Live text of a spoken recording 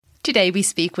Today we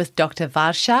speak with Dr.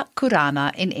 Varsha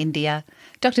Khurana in India.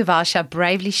 Dr. Varsha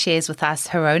bravely shares with us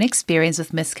her own experience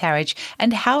with miscarriage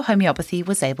and how homeopathy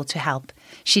was able to help.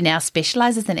 She now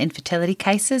specializes in infertility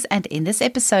cases, and in this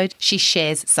episode she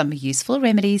shares some useful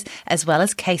remedies as well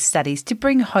as case studies to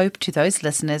bring hope to those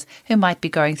listeners who might be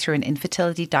going through an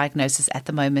infertility diagnosis at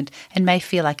the moment and may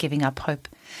feel like giving up hope.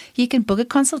 You can book a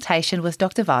consultation with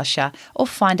Dr. Varsha or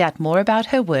find out more about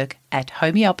her work at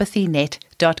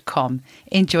homeopathynet.com.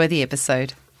 Enjoy the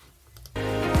episode.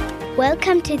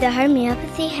 Welcome to the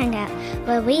Homeopathy Hangout,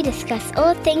 where we discuss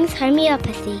all things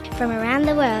homeopathy from around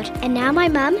the world. And now my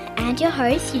mum and your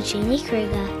host, Eugenie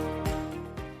Kruger.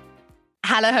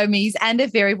 Hello, homies, and a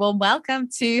very warm welcome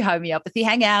to Homeopathy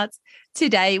Hangout.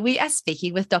 Today we are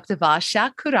speaking with Dr.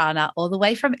 Varsha Khurana, all the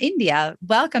way from India.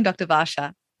 Welcome, Dr.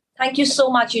 Varsha. Thank you so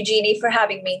much, Eugenie, for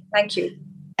having me. Thank you.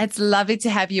 It's lovely to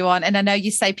have you on. And I know you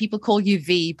say people call you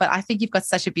V, but I think you've got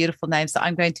such a beautiful name, so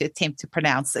I'm going to attempt to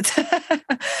pronounce it.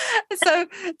 So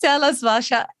tell us,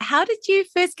 Varsha, how did you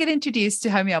first get introduced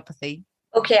to homeopathy?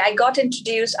 Okay, I got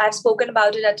introduced. I've spoken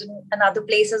about it at another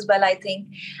place as well, I think.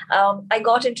 I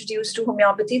got introduced to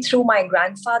homeopathy through my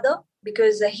grandfather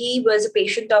because he was a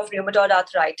patient of rheumatoid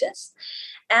arthritis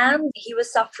and he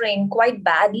was suffering quite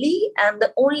badly. And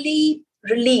the only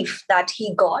relief that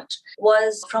he got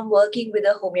was from working with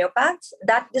a homeopath.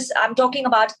 I'm talking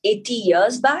about 80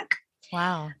 years back.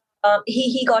 Wow.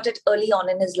 He got it early on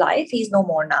in his life. He's no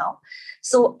more now.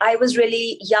 So I was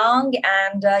really young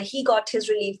and he got his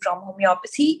relief from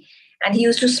homeopathy. And he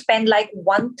used to spend like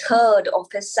 1/3 of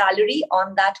his salary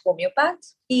on that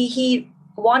homeopath. He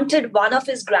wanted one of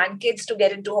his grandkids to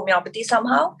get into homeopathy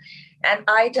somehow. And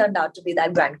I turned out to be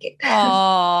that grandkid.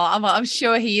 Oh, I'm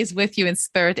sure he is with you in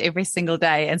spirit every single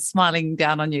day and smiling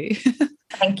down on you.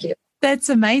 Thank you. That's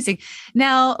amazing.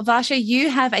 Now, Varsha,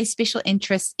 you have a special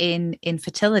interest in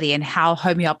infertility and how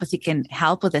homeopathy can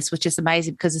help with this, which is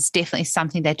amazing because it's definitely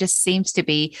something that just seems to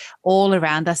be all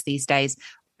around us these days.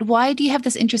 Why do you have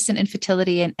this interest in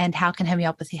infertility and how can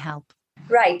homeopathy help?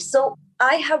 Right. So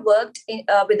I have worked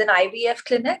with an IVF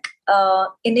clinic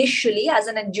initially as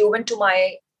an adjuvant to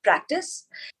my practice.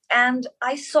 And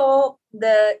I saw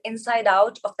the inside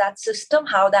out of that system,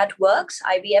 how that works,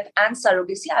 IVF and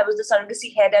surrogacy. I was the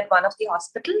surrogacy head at one of the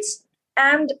hospitals.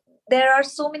 And there are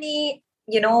so many,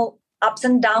 ups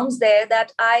and downs there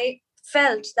that I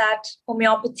felt that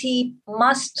homeopathy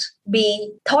must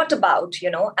be thought about,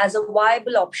 as a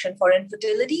viable option for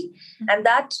infertility. And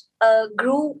that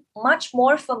grew much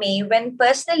more for me when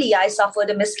personally I suffered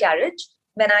a miscarriage.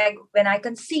 When I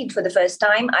conceived for the first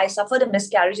time, I suffered a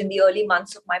miscarriage in the early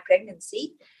months of my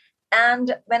pregnancy.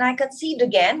 And when I conceived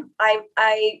again,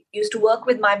 I used to work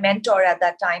with my mentor at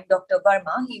that time, Dr.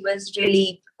 Verma. He was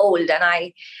really old and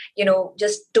I,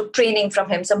 just took training from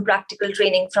him, some practical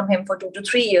training from him for 2 to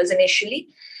 3 years initially.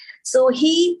 So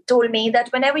he told me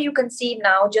that whenever you conceive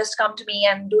now, just come to me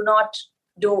and do not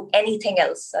do anything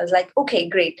else. I was like, okay,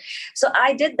 great. So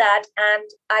I did that and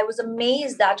I was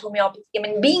amazed that homeopathy,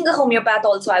 being a homeopath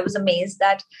also, I was amazed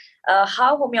that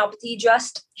how homeopathy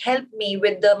just helped me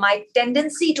with my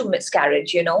tendency to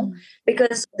miscarriage,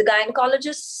 because the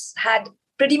gynecologists had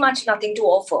pretty much nothing to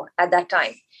offer at that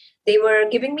time. They were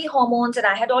giving me hormones and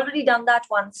I had already done that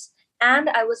once and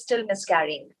I was still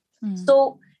miscarrying.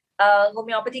 So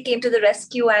homeopathy came to the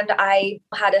rescue and I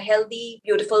had a healthy,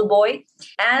 beautiful boy.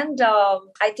 And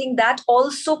I think that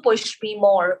also pushed me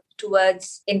more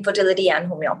towards infertility and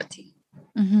homeopathy.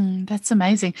 Mm-hmm. That's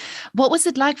amazing. What was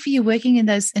it like for you working in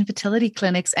those infertility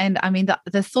clinics? And I mean,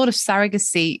 the thought of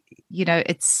surrogacy,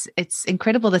 it's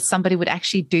incredible that somebody would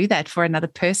actually do that for another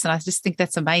person. I just think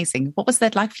that's amazing. What was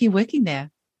that like for you working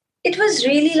there? It was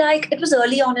really it was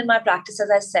early on in my practice, as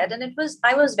I said, and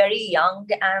I was very young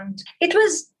and it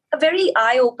was a very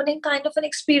eye-opening kind of an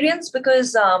experience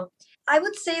because I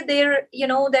would say there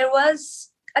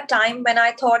was a time when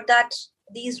I thought that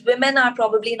these women are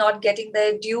probably not getting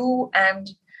their due, and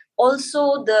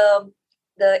also the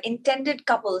intended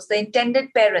couples, the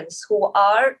intended parents who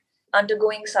are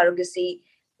undergoing surrogacy,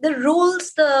 the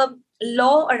rules, the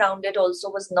law around it also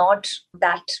was not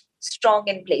that strong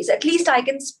in place. At least I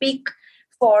can speak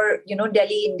for,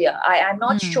 Delhi, India. I'm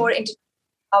not sure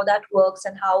how that works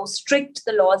and how strict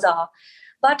the laws are.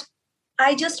 But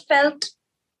I just felt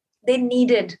they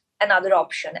needed another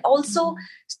option. Also,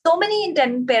 so many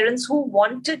intended parents who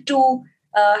wanted to,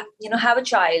 have a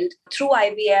child through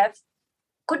IVF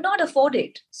could not afford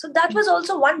it. So that was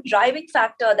also one driving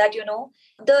factor that,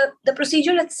 the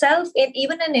procedure itself,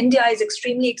 even in India, is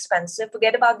extremely expensive.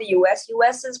 Forget about the US.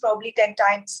 US is probably 10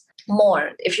 times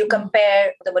more if you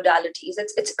compare the modalities.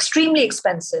 It's extremely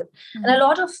expensive. And a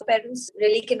lot of parents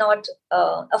really cannot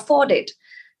afford it.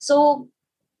 So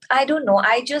I don't know.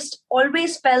 I just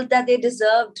always felt that they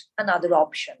deserved another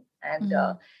option. And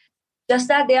just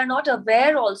that they are not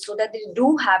aware also that they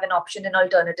do have an option in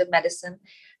alternative medicine.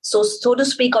 So to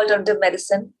speak, alternative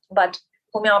medicine, but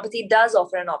homeopathy does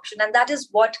offer an option. And that is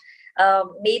what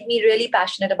made me really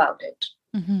passionate about it.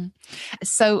 Mm-hmm.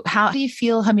 So how do you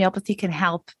feel homeopathy can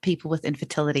help people with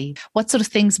infertility? What sort of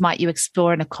things might you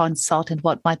explore in a consult, and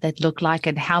what might that look like,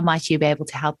 and how might you be able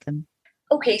to help them?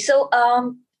 Okay, so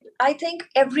I think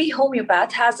every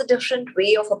homeopath has a different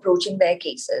way of approaching their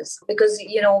cases because,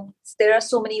 there are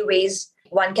so many ways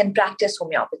one can practice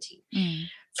homeopathy.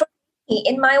 For me,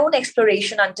 in my own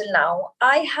exploration until now,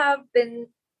 I have been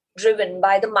driven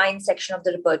by the mind section of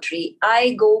the repertory.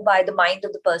 I go by the mind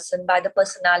of the person, by the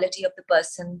personality of the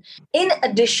person, in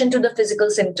addition to the physical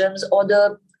symptoms or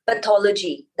the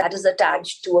pathology that is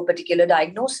attached to a particular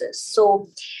diagnosis. So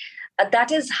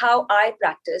that is how I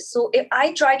practice. So if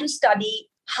I try to study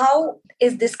how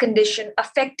is this condition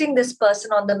affecting this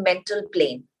person on the mental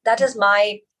plane, that is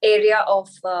my area of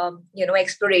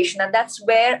exploration, and that's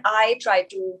where I try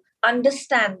to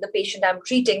understand the patient I'm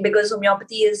treating, because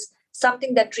homeopathy is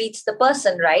something that treats the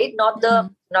person, right? Not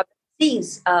the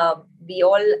disease. We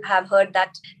all have heard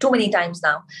that too many times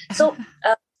now. So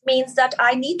means that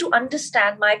I need to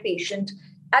understand my patient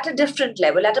at a different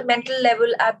level, at a mental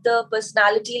level, at the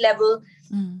personality level.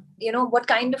 What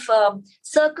kind of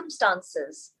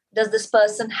circumstances does this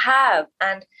person have,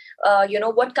 and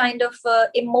what kind of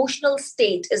emotional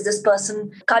state is this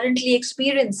person currently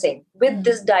experiencing with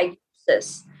this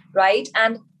diagnosis, right?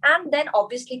 And then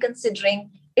obviously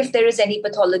considering if there is any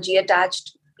pathology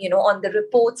attached, on the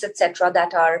reports, etc.,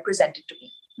 that are presented to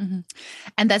me. Mm-hmm.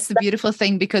 And that's the beautiful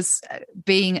thing, because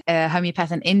being a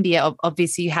homeopath in India,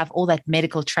 obviously you have all that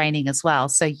medical training as well.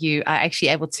 So you are actually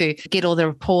able to get all the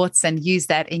reports and use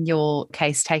that in your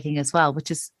case taking as well,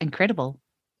 which is incredible.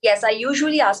 Yes, I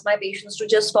usually ask my patients to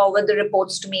just forward the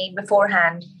reports to me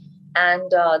beforehand,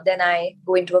 and then I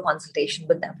go into a consultation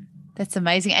with them. That's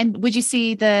amazing. And would you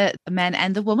see the man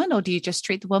and the woman, or do you just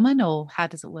treat the woman, or how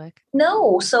does it work?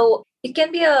 No. So it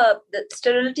can be the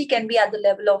sterility can be at the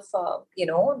level of,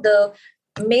 the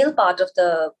male part of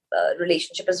the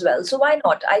relationship as well. So why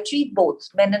not? I treat both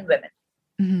men and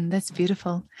women. That's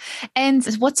beautiful. And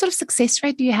what sort of success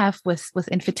rate do you have with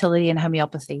infertility and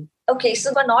homeopathy? Okay.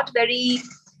 So we're not very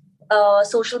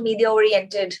social media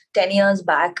oriented 10 years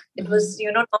back. It was,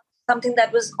 not something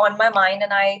that was on my mind,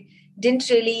 and I didn't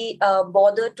really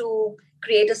bother to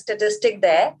create a statistic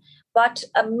there. But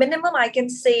a minimum, I can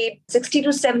say 60 to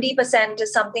 70%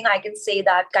 is something I can say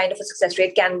that kind of a success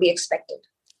rate can be expected.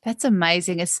 That's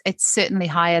amazing. It's certainly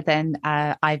higher than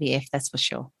IVF, that's for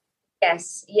sure.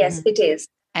 Yes, it is.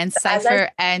 And safer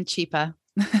and cheaper.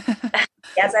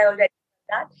 Yes, I already said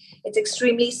that. It's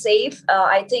extremely safe.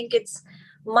 I think it's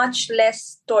much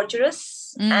less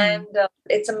torturous, and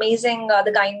it's amazing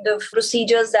the kind of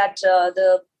procedures that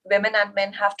the women and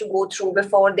men have to go through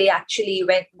before they actually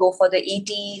go for the ET,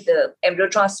 the embryo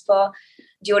transfer,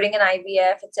 during an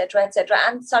IVF, etc., etc.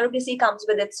 And surrogacy comes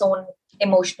with its own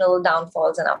emotional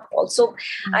downfalls and upfalls. So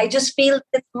I just feel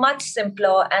it's much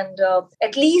simpler, and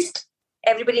at least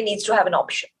everybody needs to have an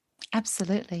option.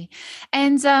 Absolutely.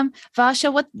 And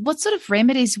Varsha, what sort of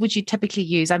remedies would you typically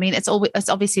use? I mean, it's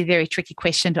obviously a very tricky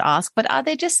question to ask, but are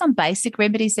there just some basic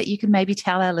remedies that you can maybe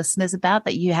tell our listeners about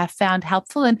that you have found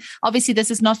helpful? And obviously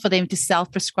this is not for them to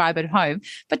self-prescribe at home,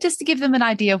 but just to give them an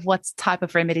idea of what type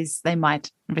of remedies they might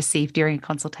receive during a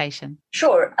consultation.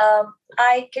 Sure.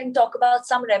 I can talk about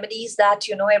some remedies that,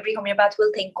 every homeopath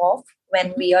will think of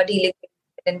when we are dealing with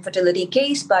an infertility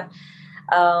case. But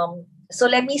so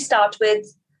let me start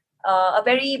with a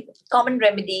very common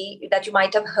remedy that you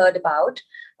might have heard about,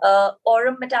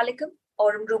 Aurum Metallicum,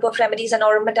 Aurum group of remedies, and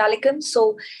Aurum Metallicum.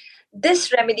 So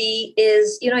this remedy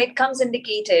is, it comes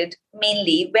indicated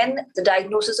mainly when the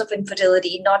diagnosis of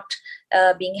infertility, not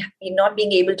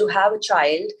being able to have a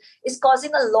child, is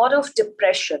causing a lot of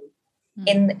depression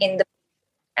and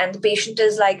the patient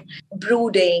is like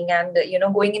brooding and,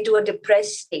 going into a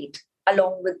depressed state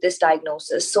along with this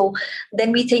diagnosis. So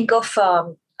then we think of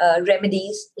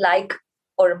remedies like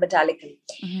Aurum Metallicum.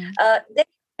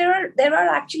 There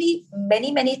are actually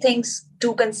many things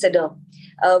to consider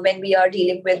when we are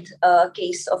dealing with a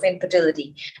case of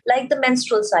infertility, like the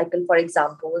menstrual cycle, for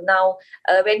example. Now,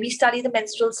 when we study the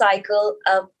menstrual cycle,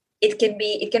 it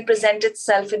can present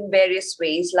itself in various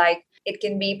ways, like it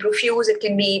can be profuse, it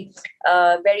can be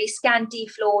very scanty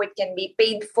flow, it can be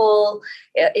painful,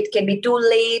 it can be too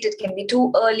late, it can be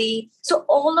too early. So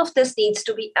all of this needs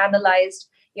to be analyzed,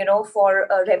 for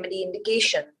a remedy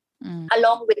indication,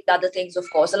 along with the other things, of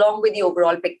course, along with the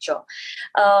overall picture.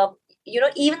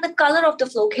 even the color of the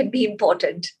flow can be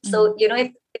important. So,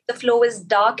 if the flow is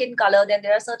dark in color, then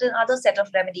there are certain other set of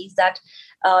remedies that,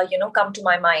 come to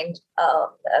my mind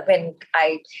when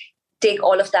I take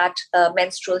all of that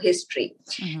menstrual history.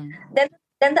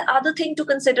 Then the other thing to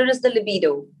consider is the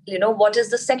libido. What is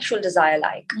the sexual desire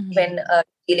like when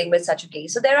dealing with such a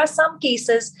case? So there are some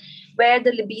cases where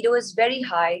the libido is very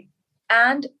high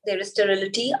and there is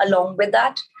sterility along with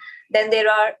that. Then the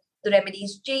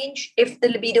remedies change. If the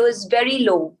libido is very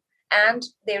low and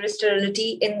there is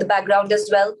sterility in the background as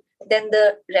well, then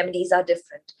the remedies are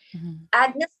different.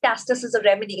 Agnus castus is a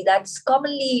remedy that's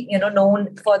commonly,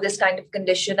 known for this kind of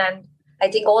condition. And I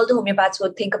think all the homeopaths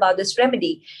would think about this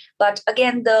remedy. But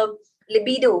again, the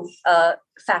libido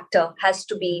factor has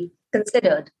to be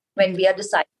considered when we are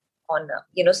deciding on,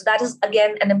 so that is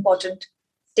again an important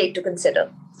state to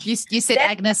consider. You said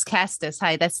Agnus castus.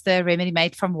 Hey, that's the remedy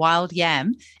made from wild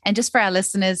yam. And just for our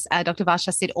listeners, Dr.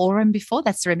 Varsha said aurum before.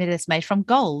 That's the remedy that's made from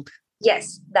gold.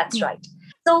 Yes, that's right.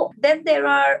 So then there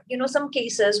are, some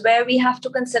cases where we have to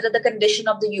consider the condition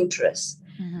of the uterus.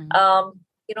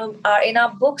 In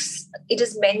our books, it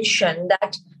is mentioned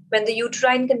that when the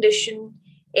uterine condition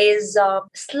is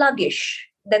sluggish,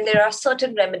 then there are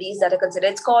certain remedies that are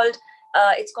considered. It's called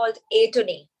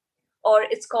atony, or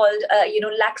it's called,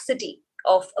 laxity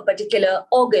of a particular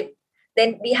organ.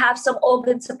 Then we have some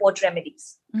organ support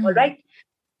remedies. All right.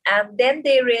 And then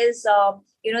there is,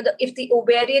 if the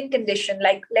ovarian condition,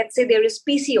 like let's say there is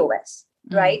PCOS,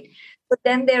 right? But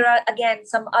then there are, again,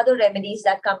 some other remedies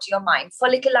that come to your mind.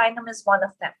 Folliculinum is one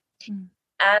of them.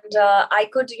 And I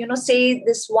could, say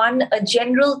this one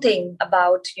general thing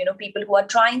about, people who are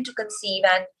trying to conceive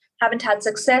and haven't had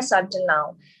success until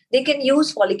now. They can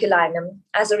use folliculinum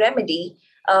as a remedy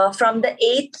from the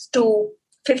 8th to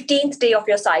 15th day of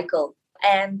your cycle.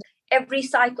 And every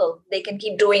cycle, they can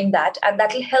keep doing that. And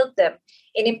that will help them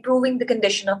in improving the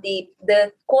condition of the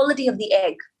quality of the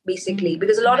egg, basically.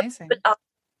 Because a lot of people ask,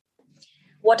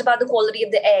 what about the quality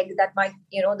of the egg? That might,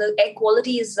 the egg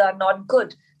quality is not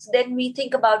good. So then we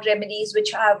think about remedies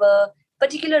which have a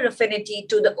particular affinity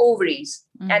to the ovaries.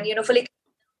 And, folliculinum,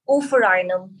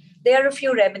 oophorinum, there are a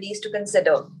few remedies to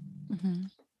consider.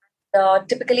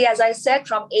 Typically, as I said,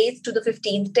 from 8th to the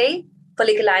 15th day,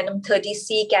 folliculinum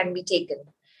 30C can be taken.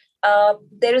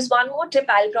 There is one more tip.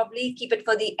 I'll probably keep it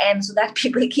for the end so that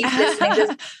people keep listening.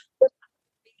 This will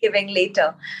be giving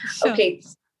later. Sure. Okay.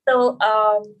 So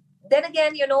then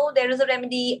again, there is a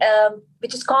remedy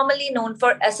which is commonly known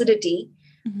for acidity,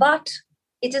 but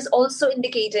it is also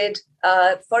indicated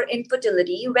for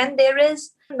infertility when there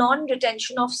is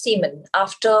non-retention of semen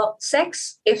after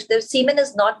sex. If the semen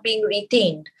is not being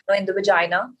retained in the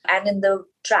vagina and in the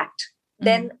tract,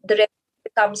 then the remedy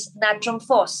becomes natrum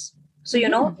phos. So,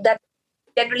 that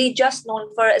generally just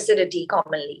known for acidity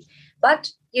commonly.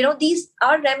 But, these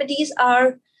remedies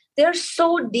they're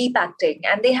so deep acting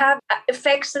and they have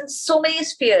effects in so many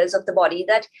spheres of the body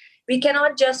that we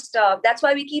cannot just, that's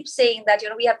why we keep saying that,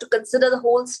 we have to consider the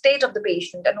whole state of the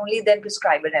patient and only then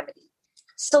prescribe a remedy.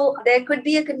 So there could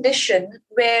be a condition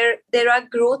where there are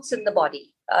growths in the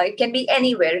body. It can be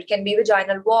anywhere. It can be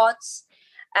vaginal warts.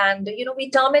 And,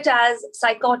 we term it as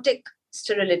psychotic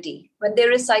sterility. When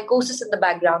there is psychosis in the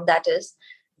background, that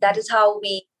is how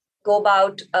we go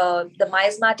about the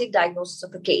miasmatic diagnosis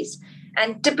of the case.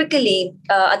 And typically,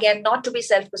 again, not to be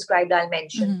self-prescribed, I'll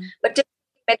mention, but typically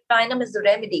Mediterraneum is the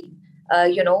remedy,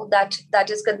 that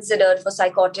is considered for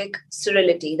psychotic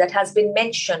sterility, that has been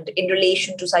mentioned in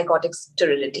relation to psychotic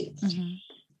sterility.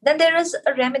 Then there is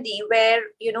a remedy where,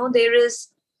 there is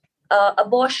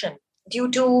abortion due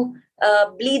to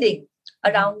bleeding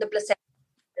around the placenta,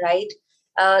 right?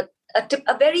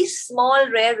 A very small,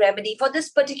 rare remedy for this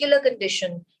particular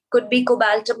condition could be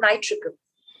cobaltum nitricum.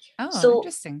 Oh, so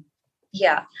interesting.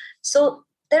 Yeah. So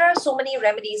there are so many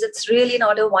remedies. It's really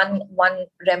not a one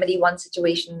remedy, one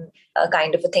situation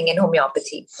kind of a thing in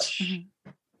homeopathy.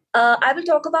 I will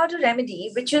talk about a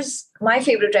remedy, which is my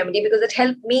favorite remedy because it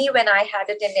helped me when I had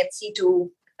a tendency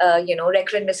to,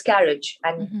 recurrent miscarriage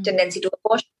and tendency to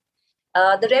abortion.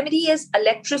 The remedy is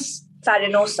Alectris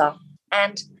farinosa.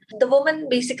 And the woman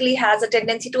basically has a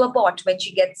tendency to abort when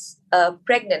she gets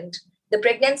pregnant. The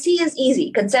pregnancy is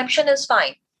easy. Conception is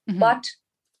fine. But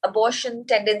abortion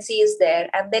tendency is there.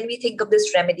 And then we think of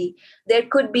this remedy. There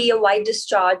could be a white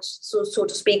discharge, so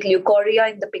to speak,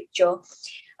 leukorrhea in the picture.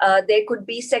 There could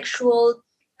be sexual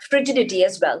frigidity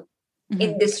as well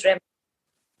in this remedy.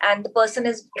 And the person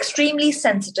is extremely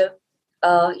sensitive.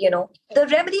 The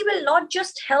remedy will not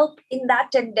just help in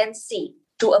that tendency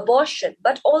to abortion,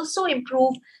 but also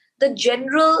improve the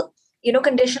general,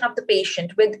 condition of the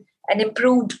patient with an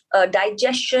improved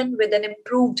digestion, with an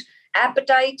improved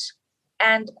appetite,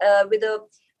 and with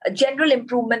a general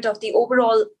improvement of the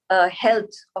overall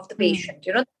health of the patient.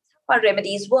 That's how our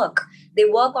remedies work. They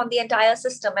work on the entire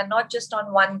system and not just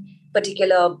on one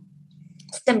particular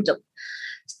symptom.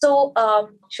 So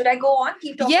should I go on?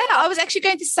 Keep talking. Yeah, I was actually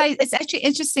going to say it's actually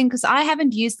interesting because I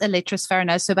haven't used Elytris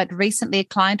Farinoso, but recently a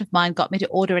client of mine got me to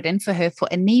order it in for her for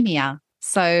anemia.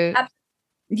 So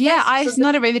yeah, it's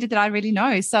not a remedy that I really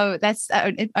know. So that's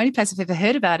the only place I've ever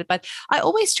heard about it. But I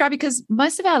always try, because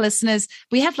most of our listeners,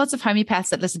 we have lots of homeopaths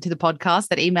that listen to the podcast,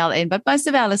 that email in, but most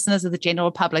of our listeners are the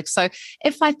general public. So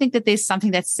if I think that there's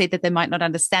something that's said that they might not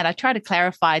understand, I try to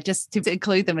clarify just to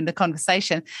include them in the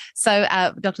conversation. So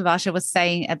Dr. Varsha was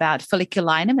saying about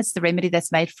folliculinum. It's the remedy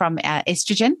that's made from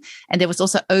estrogen. And there was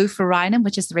also oophorinum,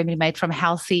 which is the remedy made from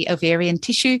healthy ovarian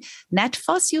tissue.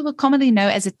 Natphos, you will commonly know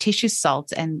as a tissue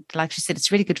salt. And like she said, it's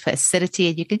really good for acidity,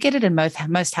 and you can get it in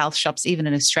most health shops, even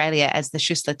in Australia, as the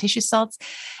Schussler tissue salts.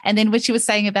 And then what she was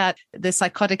saying about the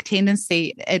psychotic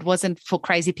tendency, it wasn't for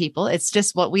crazy people. It's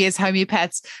just what we as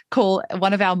homeopaths call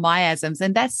one of our miasms,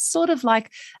 and that's sort of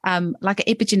like an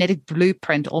epigenetic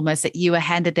blueprint almost that you were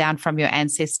handed down from your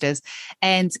ancestors.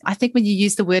 And I think when you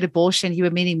use the word abortion, you were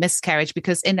meaning miscarriage,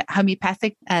 because in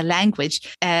homeopathic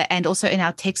language and also in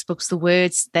our textbooks, the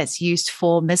words that's used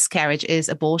for miscarriage is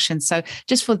abortion. So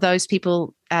just for those people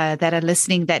that are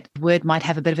listening, that word might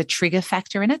have a bit of a trigger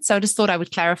factor in it. So I just thought I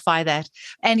would clarify that.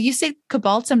 And you said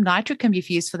cobaltum nitricum you've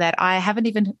used for that. I haven't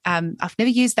even, I've never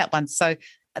used that one. So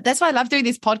that's why I love doing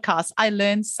these podcasts. I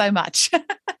learn so much.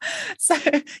 So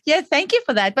yeah, thank you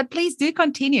for that. But please do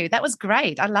continue. That was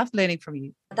great. I loved learning from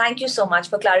you. Thank you so much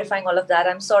for clarifying all of that.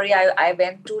 I'm sorry I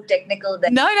went too technical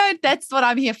there. No, that's what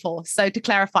I'm here for. So to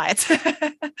clarify it.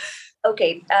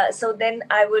 Okay, so then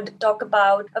I would talk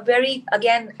about a very,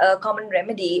 again, common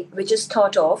remedy, which is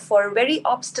thought of for very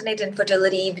obstinate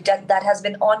infertility that has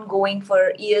been ongoing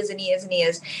for years and years and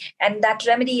years. And that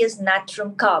remedy is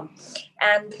Natrum Carb.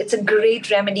 And it's a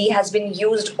great remedy, has been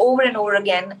used over and over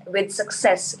again with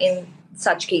success in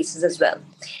such cases as well.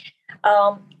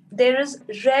 There is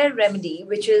rare remedy,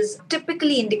 which is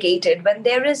typically indicated when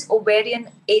there is ovarian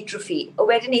atrophy.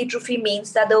 Ovarian atrophy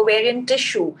means that the ovarian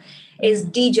tissue is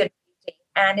degenerating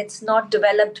and it's not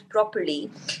developed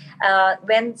properly.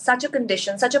 When such a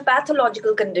condition, such a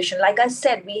pathological condition, like I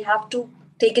said, we have to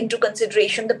take into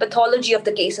consideration the pathology of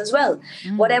the case as well.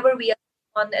 Whatever we are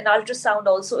on, an ultrasound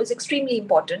also is extremely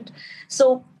important.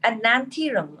 So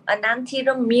Anantherium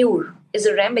mur is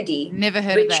a remedy. Never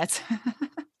heard of that.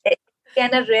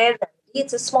 Again, a rare remedy.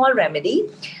 It's a small remedy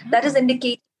that is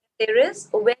indicated there is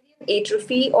ovarian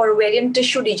atrophy or ovarian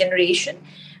tissue degeneration,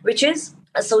 which is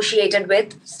associated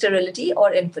with sterility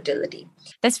or infertility.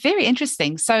 That's very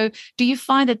interesting. So do you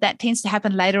find that tends to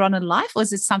happen later on in life, or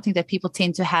is it something that people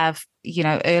tend to have,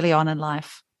 early on in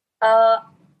life?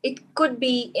 It could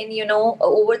be in,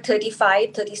 over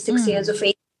 35, 36 years of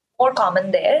age, more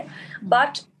common there.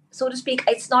 But so to speak,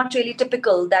 it's not really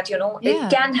typical that, it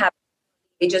can happen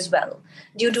age as well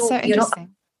due to,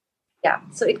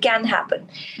 so it can happen.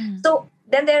 So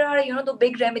then there are, the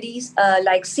big remedies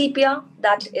like sepia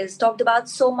that is talked about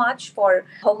so much for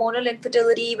hormonal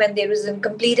infertility when there is a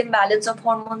complete imbalance of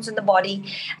hormones in the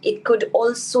body. It could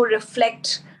also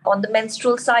reflect on the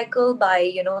menstrual cycle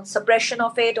by, suppression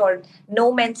of it, or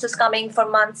no menses coming for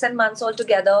months and months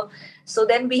altogether. So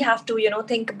then we have to,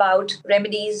 think about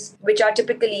remedies which are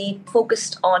typically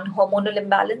focused on hormonal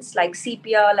imbalance, like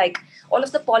sepia, like all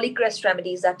of the polycrest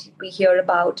remedies that we hear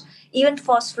about. Even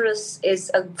phosphorus is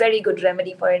a very good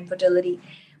remedy for infertility.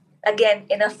 Again,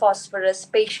 in a phosphorus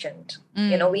patient,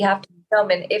 we have to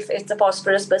determine if it's a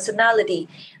phosphorus personality,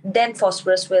 then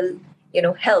phosphorus will,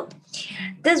 help.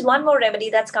 There's one more remedy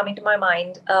that's coming to my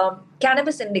mind,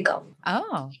 cannabis indica.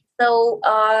 Oh. So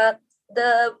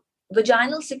the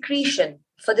vaginal secretion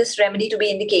for this remedy to be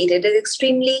indicated is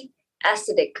extremely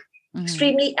acidic,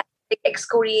 extremely acidic,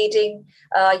 excoriating,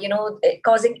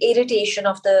 causing irritation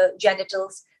of the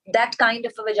genitals. That kind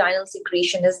of a vaginal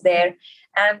secretion is there.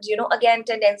 And, again,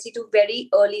 tendency to very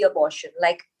early abortion.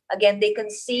 Like, again, they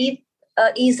conceive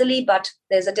easily, but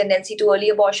there's a tendency to early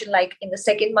abortion, like in the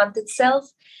second month itself.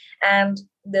 And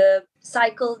the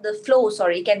flow,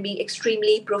 can be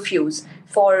extremely profuse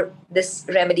for this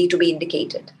remedy to be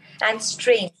indicated. And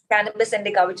strains, cannabis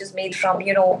indica, which is made from,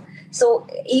 so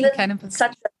even cannabis.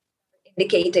 Such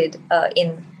indicated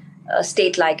in a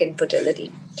state like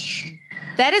infertility.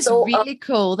 That is really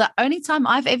cool. The only time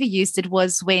I've ever used it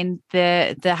was when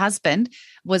the husband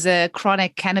was a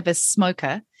chronic cannabis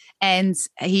smoker. and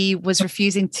he was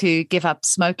refusing to give up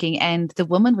smoking, and the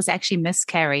woman was actually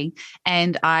miscarrying,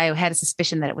 and I had a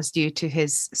suspicion that it was due to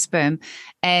his sperm.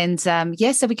 And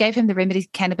so we gave him the remedy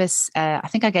cannabis. I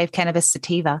think I gave cannabis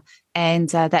sativa, and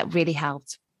that really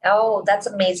helped. Oh, that's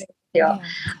amazing. Yeah.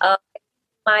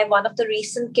 One of the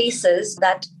recent cases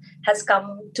that has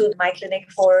come to my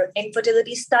clinic for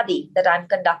infertility study that I'm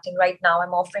conducting right now.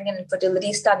 I'm offering an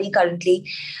infertility study currently.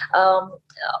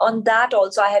 On that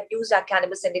also, I have used that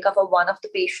cannabis indica for one of the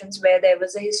patients where there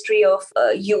was a history of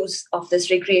use of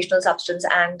this recreational substance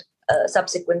and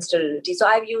subsequent sterility. So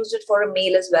I've used it for a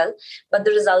male as well, but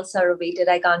the results are awaited.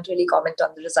 I can't really comment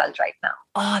on the result right now.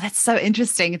 Oh, that's so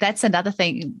interesting. That's another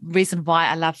reason why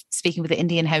I love speaking with the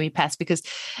Indian homeopaths, because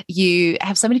you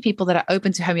have so many people that are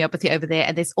open to homeopathy over there,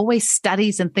 and there's always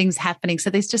studies and things happening. So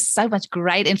there's just so much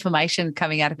great information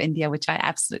coming out of India, which I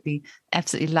absolutely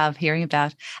love hearing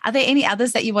about. Are there any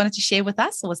others that you wanted to share with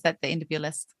us, or was that the end of your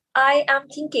list? I am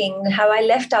thinking how I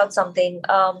left out something.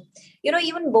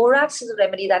 Even borax is a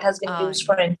remedy that has been used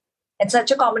for it. It's such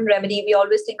a common remedy. We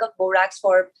always think of borax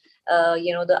for,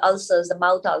 the ulcers, the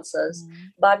mouth ulcers.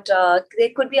 But there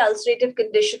could be ulcerative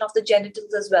condition of the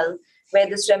genitals as well, where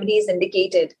this remedy is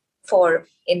indicated for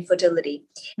infertility.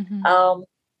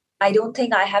 I don't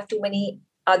think I have too many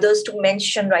others to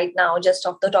mention right now, just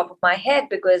off the top of my head,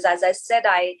 because as I said,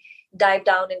 I dive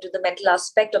down into the mental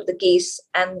aspect of the case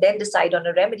and then decide on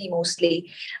a remedy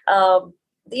mostly.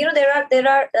 There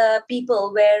are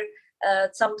people where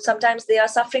sometimes they are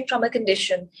suffering from a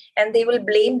condition and they will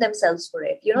blame themselves for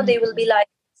it. They will be like,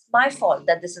 it's my fault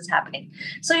that this is happening.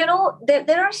 So,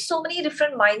 there are so many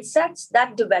different mindsets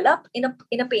that develop in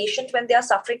a patient when they are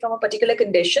suffering from a particular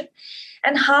condition,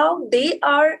 and how they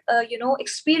are,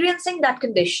 experiencing that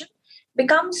condition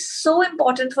becomes so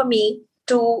important for me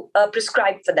to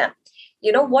prescribe for them.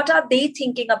 What are they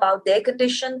thinking about their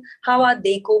condition? How are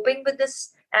they coping with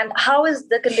this? And how is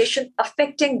the condition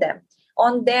affecting them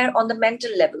on the mental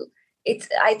level?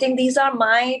 I think these are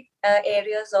my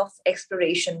areas of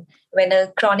exploration when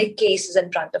a chronic case is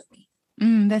in front of me.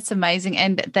 That's amazing.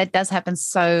 And that does happen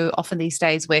so often these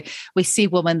days, where we see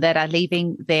women that are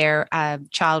leaving their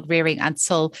child rearing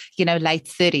until, late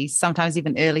 30s, sometimes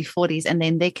even early 40s. And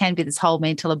then there can be this whole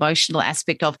mental, emotional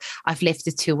aspect of, I've left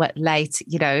it too late,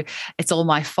 it's all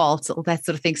my fault, all that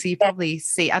sort of thing. So you probably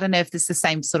see, I don't know if this is the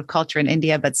same sort of culture in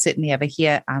India, but certainly over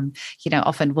here,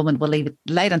 often women will leave it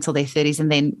late until their 30s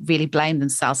and then really blame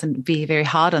themselves and be very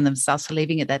hard on themselves for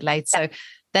leaving it that late. So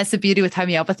that's the beauty with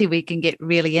homeopathy. We can get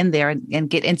really in there and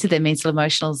get into the mental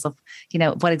emotionals of,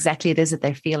 what exactly it is that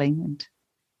they're feeling and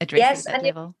address at that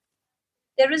level.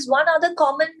 There is one other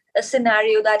common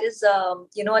scenario that is,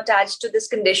 attached to this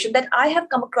condition that I have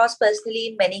come across personally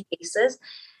in many cases.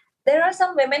 There are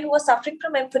some women who are suffering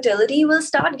from infertility who will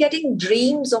start getting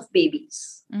dreams of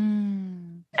babies.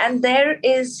 And there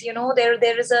is,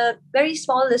 there is a very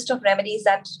small list of remedies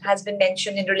that has been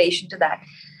mentioned in relation to that.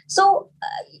 So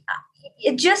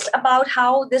it's just about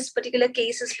how this particular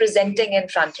case is presenting in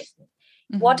front of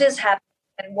me. What is happening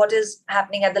and what is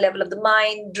happening at the level of the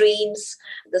mind, dreams,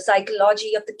 the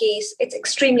psychology of the case. It's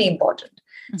extremely important.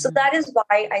 So that is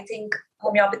why I think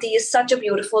homeopathy is such a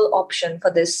beautiful option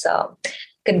for this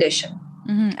condition.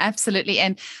 Absolutely.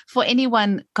 And for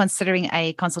anyone considering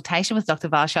a consultation with Dr.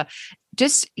 Varsha,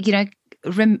 just,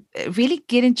 really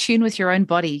get in tune with your own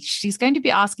body. She's going to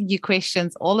be asking you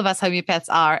questions. All of us homeopaths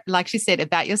are, like she said,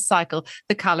 about your cycle,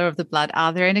 the color of the blood.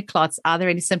 Are there any clots? Are there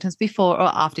any symptoms before or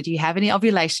after? Do you have any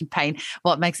ovulation pain?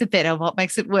 What makes it better? What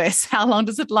makes it worse? How long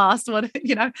does it last?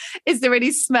 Is there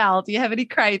any smell? Do you have any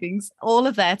cravings? All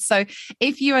of that. So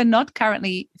if you are not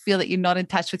currently feel that you're not in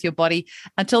touch with your body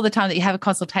until the time that you have a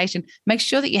consultation, make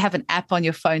sure that you have an app on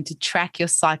your phone to track your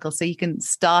cycle so you can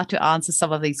start to answer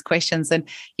some of these questions. And,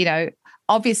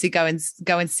 obviously go and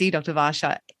see Dr.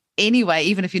 Varsha anyway,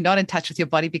 even if you're not in touch with your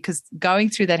body, because going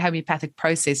through that homeopathic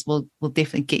process will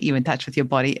definitely get you in touch with your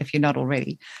body if you're not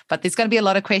already. But there's going to be a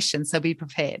lot of questions, so be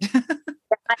prepared.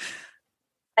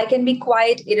 I can be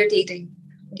quite irritating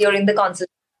during the consult.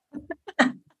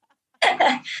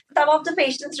 Some of the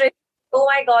patients, oh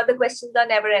my God, the questions are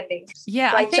never ending.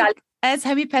 Yeah, I think as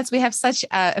homeopaths, we have such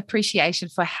appreciation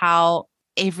for how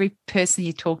every person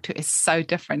you talk to is so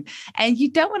different, and you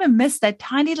don't want to miss that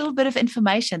tiny little bit of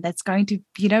information that's going to,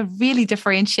 really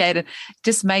differentiate and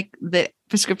just make the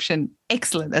prescription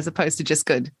excellent as opposed to just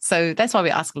good. So that's why we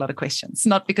ask a lot of questions,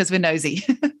 not because we're nosy.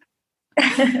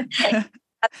 Not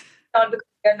because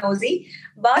we're nosy,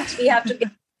 but we have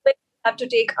to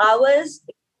take hours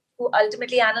to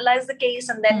ultimately analyze the case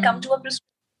and then come to a prescription.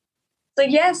 So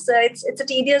yes, it's a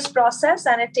tedious process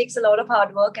and it takes a lot of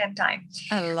hard work and time.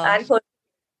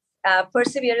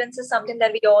 perseverance is something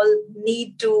that we all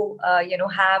need to,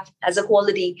 have as a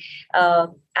quality, as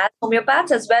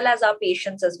homeopaths as well as our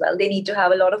patients as well. They need to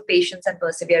have a lot of patience and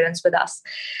perseverance with us.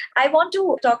 I want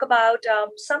to talk about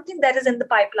something that is in the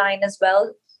pipeline as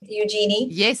well, Eugenie.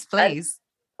 Yes, please.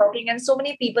 Talking, and so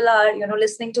many people are,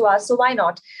 listening to us. So why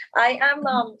not? I am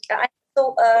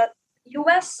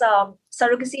US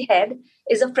surrogacy head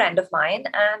is a friend of mine,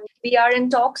 and we are in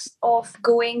talks of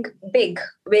going big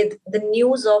with the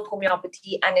news of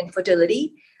homeopathy and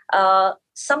infertility.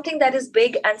 Something that is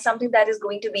big and something that is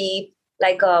going to be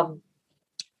like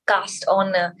cast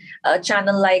on a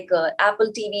channel like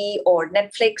Apple TV or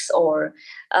Netflix, or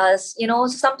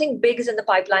something big is in the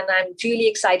pipeline. I'm really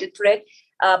excited for it.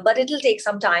 But it'll take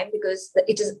some time because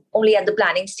it is only at the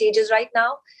planning stages right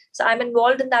now. So I'm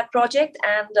involved in that project,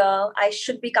 and I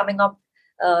should be coming up,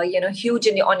 huge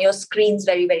on your screens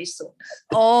very, very soon.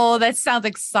 Oh, that sounds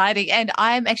exciting. And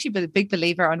I'm actually a big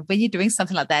believer on when you're doing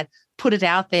something like that, put it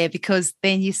out there, because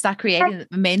then you start creating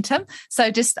momentum. So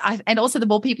and also the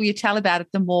more people you tell about it,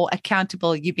 the more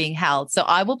accountable you're being held. So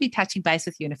I will be touching base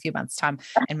with you in a few months' time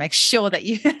and make sure that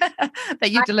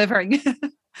you're delivering.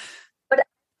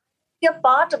 A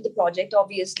part of the project,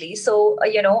 obviously. So,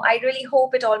 I really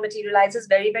hope it all materializes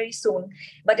very, very soon.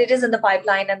 But it is in the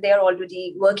pipeline, and they are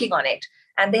already working on it.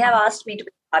 And they have asked me to be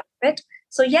part of it.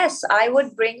 So, yes, I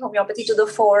would bring homeopathy to the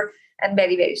fore, and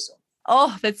very, very soon.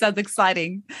 Oh, that sounds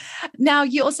exciting. Now,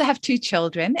 you also have 2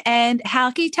 children. And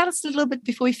how can you tell us a little bit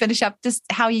before we finish up, just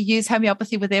how you use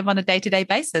homeopathy with them on a day-to-day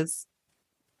basis?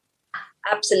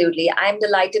 Absolutely. I'm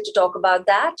delighted to talk about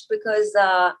that because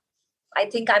I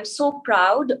think I'm so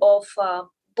proud of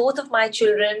both of my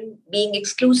children being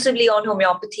exclusively on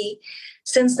homeopathy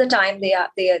since the time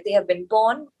they have been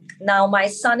born. Now my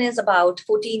son is about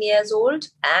 14 years old,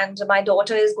 and my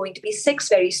daughter is going to be 6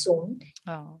 very soon.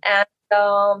 Oh.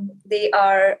 And they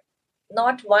are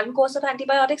not one course of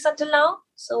antibiotics until now.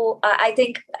 So I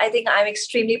think I'm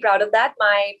extremely proud of that.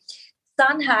 My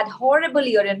son had horrible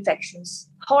ear infections,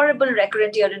 horrible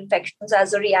recurrent ear infections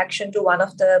as a reaction to one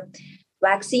of the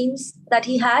vaccines that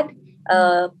he had.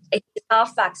 He's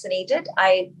half vaccinated.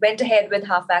 I went ahead with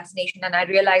half vaccination, and I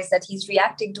realized that he's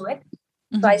reacting to it.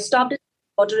 Mm-hmm. So I stopped it.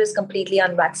 My daughter is completely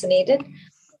unvaccinated.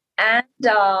 And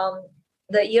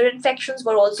the ear infections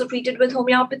were also treated with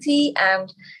homeopathy,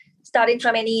 and starting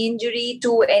from any injury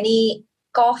to any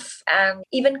cough and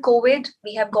even COVID,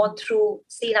 we have gone through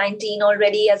C19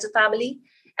 already as a family,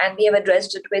 and we have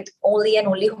addressed it with only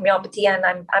homeopathy. And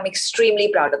I'm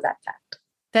extremely proud of that fact.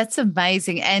 That's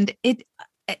amazing. And it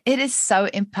is so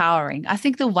empowering. I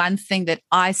think the one thing that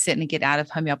I certainly get out of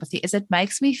homeopathy is it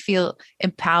makes me feel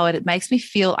empowered. It makes me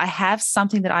feel I have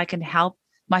something that I can help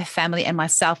my family and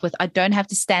myself with. I don't have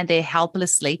to stand there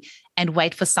helplessly and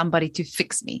wait for somebody to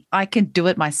fix me. I can do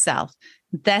it myself.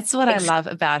 That's what I love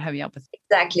about homeopathy.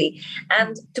 Exactly.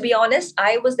 And to be honest,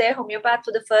 I was their homeopath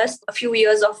for the first few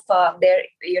years of their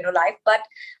life, but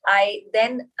I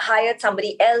then hired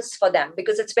somebody else for them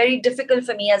because it's very difficult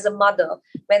for me as a mother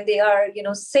when they are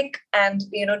sick and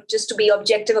just to be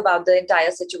objective about the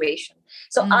entire situation.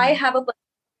 So I have a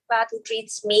homeopath who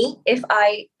treats me if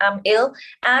I am ill,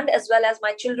 and as well as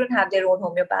my children have their own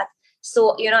homeopath.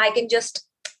 So I can just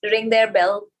ring their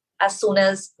bell as soon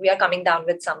as we are coming down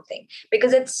with something,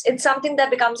 because it's something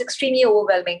that becomes extremely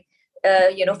overwhelming,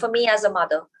 for me as a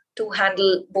mother to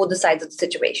handle both the sides of the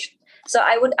situation. So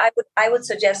I would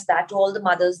suggest that to all the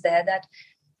mothers there that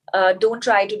don't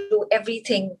try to do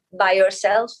everything by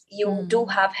yourself. You do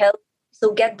have help,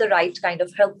 so get the right kind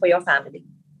of help for your family.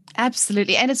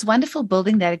 Absolutely. And it's wonderful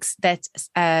building that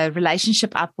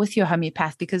relationship up with your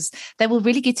homeopath, because they will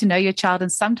really get to know your child. And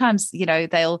sometimes,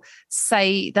 they'll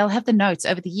have the notes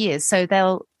over the years. So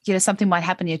something might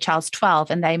happen, your child's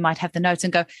 12 and they might have the notes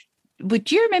and go,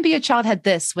 would you remember your child had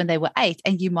this when they were 8?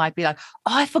 And you might be like,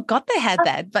 oh, I forgot they had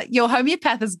that. But your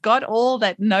homeopath has got all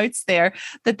that notes there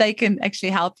that they can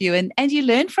actually help you. And you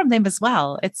learn from them as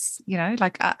well. It's,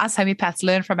 like us homeopaths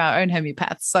learn from our own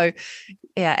homeopaths. So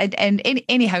yeah, and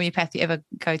any homeopath you ever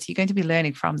go to, you're going to be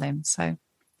learning from them. So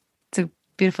it's a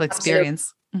beautiful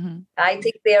experience. Mm-hmm. I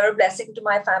think they are a blessing to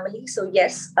my family. So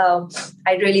yes,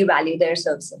 I really value their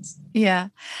services. Yeah.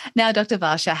 Now, Dr.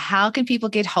 Varsha, how can people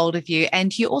get hold of you?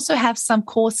 And you also have some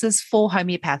courses for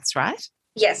homeopaths, right?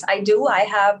 Yes, I do. I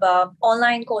have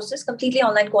online courses, completely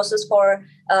online courses for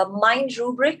mind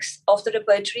rubrics of the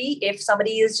repertory. If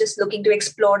somebody is just looking to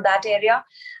explore that area,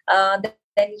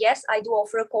 then yes, I do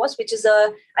offer a course,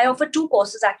 I offer 2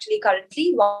 courses actually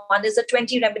currently. One is a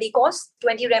 20 remedy course.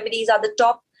 20 remedies are the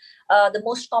top the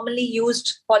most commonly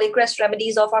used polycrest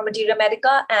remedies of our Materia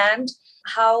Medica and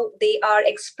how they are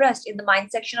expressed in the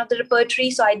mind section of the repertory.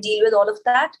 So I deal with all of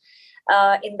that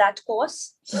in that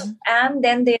course. Mm-hmm. And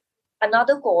then there's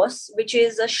another course, which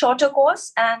is a shorter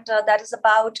course, and that is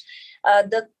about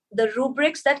the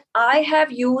rubrics that I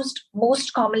have used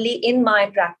most commonly in my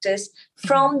practice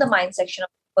from the mind section of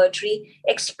the repertory,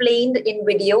 explained in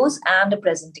videos and a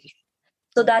presentation.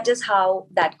 So that is how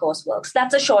that course works.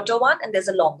 That's a shorter one, and there's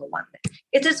a longer one.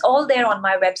 It is all there on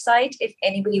my website if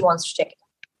anybody wants to check it out.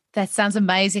 That sounds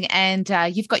amazing. And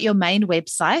you've got your main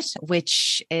website,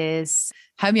 which is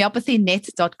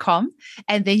homeopathynet.com.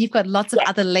 And then you've got lots of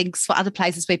other links for other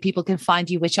places where people can find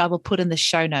you, which I will put in the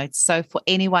show notes. So for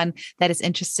anyone that is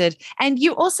interested. And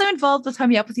you're also involved with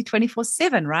Homeopathy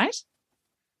 24/7, right?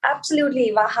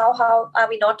 Absolutely. How are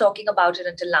we not talking about it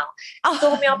until now? Oh.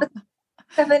 So Homeopathy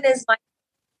 7 is my...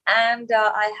 And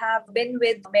I have been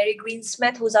with Mary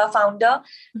Greensmith, who's our founder,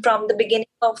 from the beginning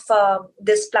of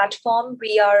this platform.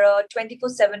 We are a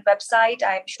 24/7 website.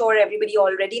 I'm sure everybody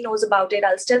already knows about it.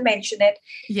 I'll still mention it.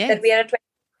 Yes. That we are a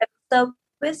 24/7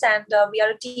 service, and we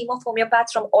are a team of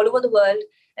homeopaths from all over the world.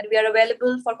 And we are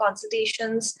available for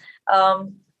consultations,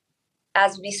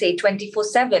 as we say,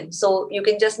 24/7. So you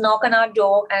can just knock on our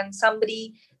door and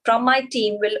somebody from my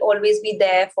team will always be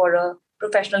there for a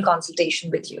professional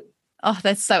consultation with you. Oh,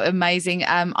 that's so amazing.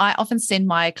 I often send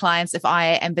my clients, if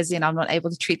I am busy and I'm not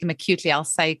able to treat them acutely, I'll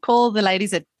say, call the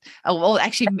ladies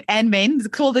and men,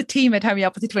 call the team at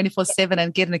Homeopathy 24/7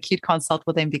 and get an acute consult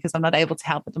with them, because I'm not able to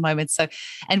help at the moment. So,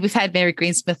 and we've had Mary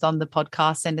Greensmith on the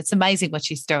podcast, and it's amazing what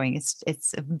she's doing.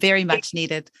 It's very much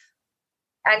needed.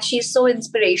 And she's so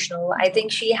inspirational. I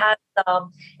think she has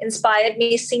inspired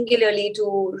me singularly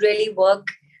to really work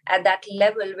at that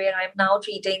level where I'm now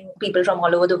treating people from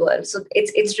all over the world. So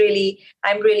it's really,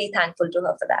 I'm really thankful to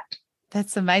her for that.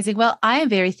 That's amazing. Well, I am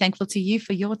very thankful to you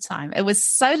for your time. It was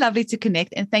so lovely to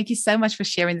connect, and thank you so much for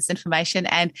sharing this information.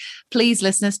 And please,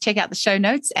 listeners, check out the show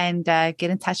notes and get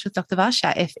in touch with Dr.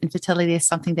 Varsha if infertility is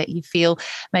something that you feel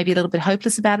maybe a little bit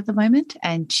hopeless about at the moment,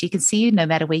 and she can see you no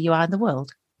matter where you are in the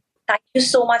world. Thank you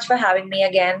so much for having me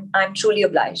again. I'm truly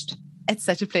obliged. It's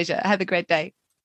such a pleasure. Have a great day.